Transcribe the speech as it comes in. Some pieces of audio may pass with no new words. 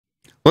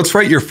Let's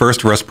write your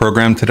first Rust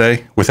program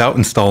today without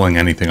installing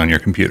anything on your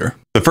computer.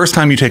 The first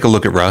time you take a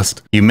look at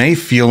Rust, you may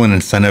feel an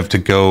incentive to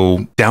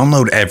go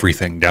download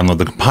everything. Download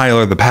the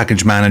compiler, the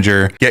package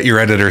manager, get your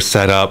editor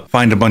set up,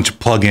 find a bunch of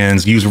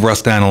plugins, use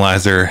Rust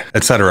Analyzer,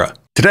 etc.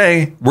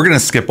 Today, we're going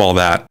to skip all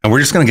that, and we're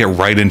just going to get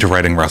right into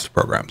writing Rust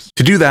programs.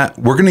 To do that,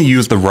 we're going to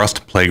use the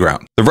Rust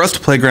Playground. The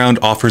Rust Playground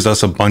offers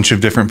us a bunch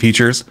of different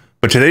features,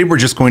 but today we're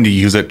just going to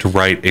use it to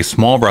write a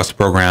small Rust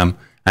program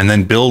and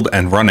then build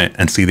and run it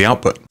and see the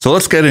output. So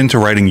let's get into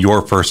writing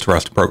your first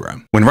Rust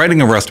program. When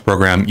writing a Rust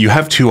program, you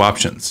have two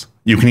options.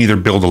 You can either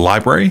build a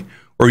library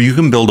or you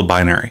can build a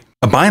binary.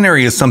 A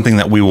binary is something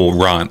that we will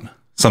run,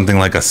 something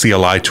like a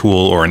CLI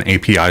tool or an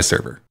API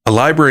server. A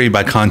library,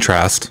 by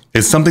contrast,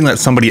 is something that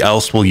somebody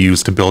else will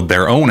use to build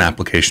their own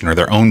application or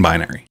their own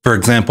binary. For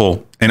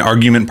example, an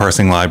argument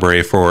parsing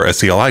library for a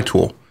CLI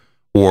tool,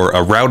 or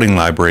a routing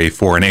library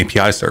for an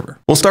API server.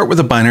 We'll start with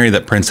a binary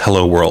that prints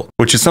hello world,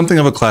 which is something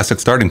of a classic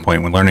starting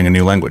point when learning a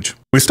new language.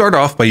 We start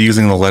off by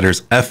using the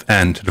letters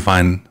fn to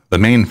define the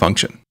main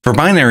function. For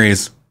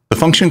binaries, the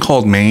function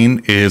called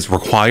main is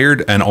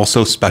required and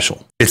also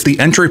special. It's the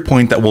entry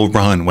point that will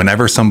run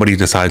whenever somebody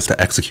decides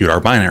to execute our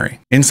binary.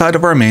 Inside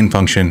of our main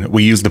function,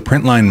 we use the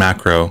println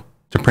macro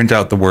to print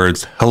out the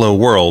words hello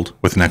world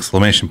with an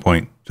exclamation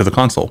point to the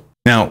console.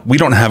 Now, we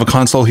don't have a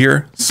console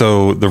here,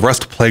 so the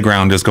Rust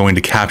Playground is going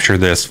to capture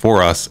this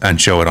for us and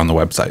show it on the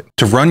website.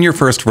 To run your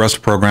first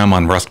Rust program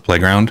on Rust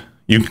Playground,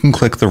 you can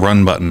click the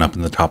Run button up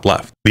in the top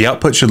left. The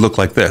output should look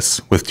like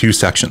this, with two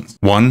sections.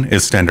 One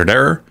is standard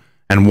error,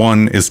 and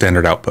one is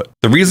standard output.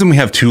 The reason we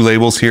have two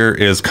labels here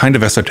is kind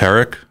of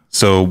esoteric,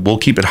 so we'll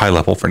keep it high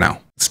level for now.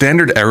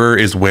 Standard error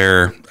is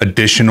where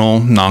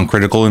additional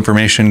non-critical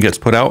information gets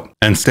put out,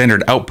 and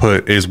standard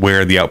output is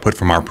where the output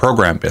from our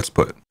program gets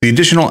put. The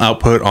additional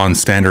output on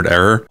standard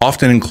error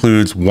often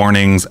includes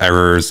warnings,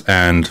 errors,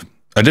 and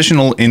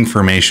additional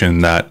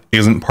information that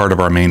isn't part of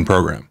our main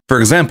program. For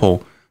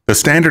example, the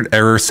standard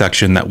error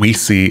section that we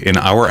see in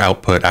our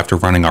output after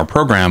running our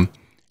program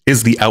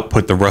is the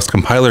output the Rust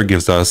compiler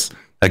gives us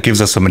that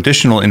gives us some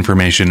additional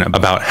information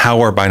about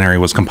how our binary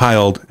was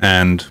compiled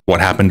and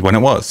what happened when it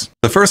was.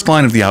 The first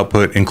line of the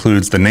output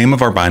includes the name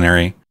of our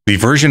binary, the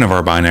version of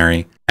our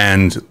binary,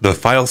 and the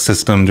file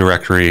system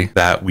directory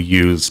that we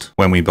used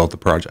when we built the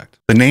project.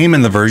 The name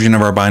and the version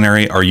of our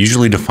binary are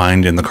usually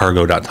defined in the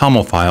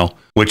cargo.toml file,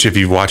 which if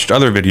you've watched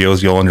other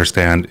videos, you'll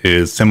understand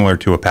is similar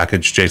to a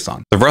package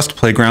JSON. The Rust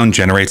Playground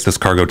generates this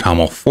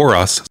cargo.toml for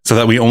us so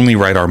that we only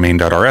write our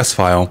main.rs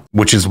file,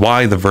 which is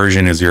why the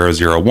version is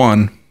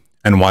 001,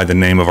 and why the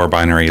name of our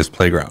binary is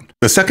Playground.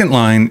 The second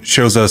line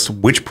shows us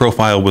which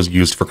profile was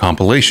used for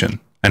compilation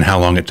and how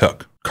long it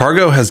took.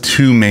 Cargo has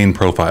two main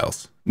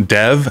profiles,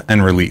 dev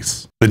and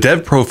release. The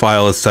dev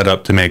profile is set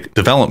up to make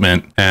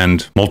development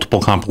and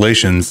multiple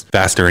compilations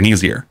faster and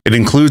easier. It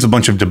includes a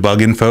bunch of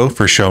debug info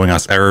for showing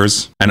us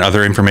errors and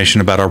other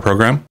information about our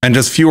program, and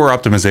does fewer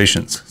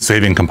optimizations,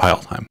 saving compile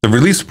time. The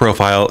release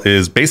profile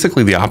is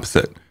basically the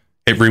opposite.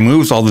 It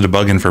removes all the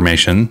debug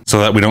information so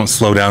that we don't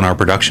slow down our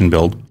production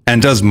build,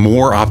 and does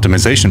more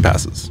optimization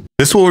passes.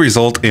 This will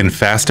result in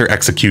faster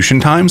execution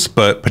times,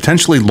 but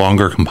potentially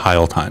longer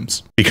compile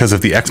times because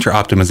of the extra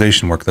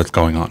optimization work that's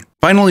going on.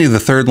 Finally, the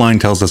third line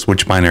tells us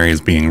which binary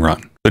is being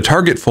run. The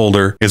target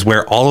folder is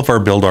where all of our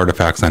build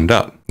artifacts end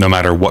up, no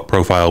matter what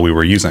profile we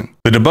were using.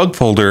 The debug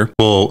folder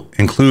will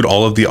include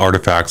all of the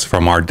artifacts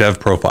from our dev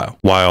profile,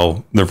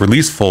 while the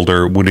release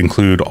folder would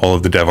include all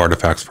of the dev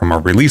artifacts from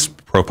our release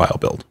profile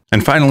build.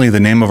 And finally, the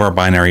name of our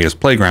binary is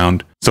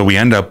Playground, so we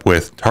end up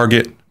with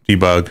target,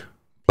 debug,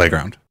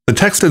 Playground. The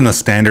text in the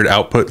standard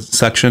output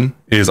section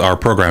is our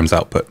program's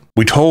output.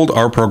 We told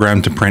our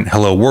program to print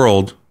hello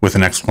world with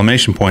an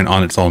exclamation point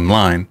on its own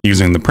line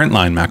using the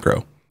println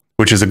macro,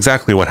 which is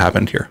exactly what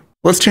happened here.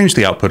 Let's change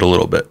the output a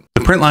little bit.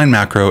 The println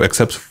macro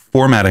accepts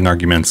formatting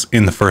arguments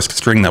in the first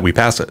string that we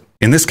pass it.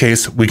 In this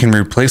case, we can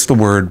replace the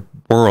word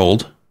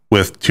world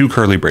with two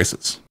curly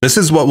braces. This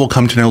is what we'll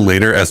come to know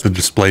later as the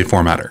display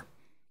formatter,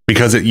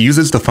 because it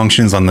uses the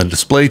functions on the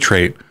display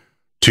trait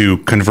to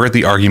convert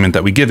the argument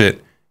that we give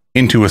it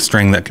into a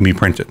string that can be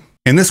printed.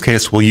 In this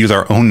case, we'll use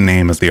our own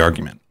name as the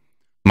argument.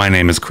 My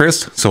name is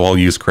Chris, so I'll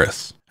use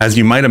Chris. As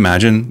you might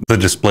imagine, the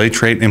display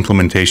trait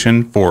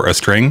implementation for a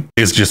string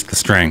is just the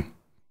string.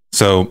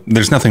 So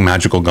there's nothing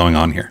magical going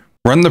on here.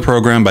 Run the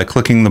program by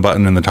clicking the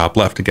button in the top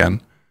left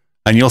again,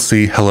 and you'll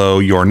see hello,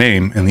 your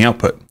name in the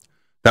output.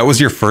 That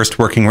was your first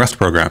working Rust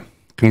program.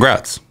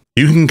 Congrats.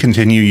 You can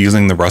continue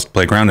using the Rust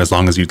Playground as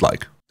long as you'd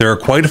like. There are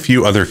quite a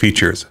few other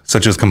features,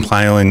 such as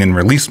compiling in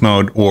release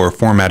mode or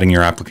formatting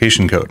your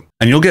application code.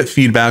 And you'll get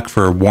feedback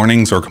for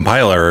warnings or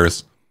compile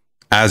errors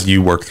as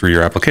you work through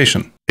your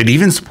application. It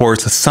even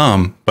supports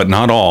some, but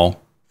not all,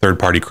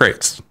 third-party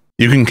crates.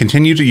 You can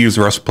continue to use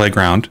Rust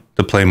Playground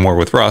to play more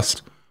with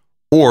Rust,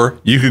 or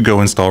you could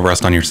go install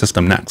Rust on your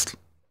system next.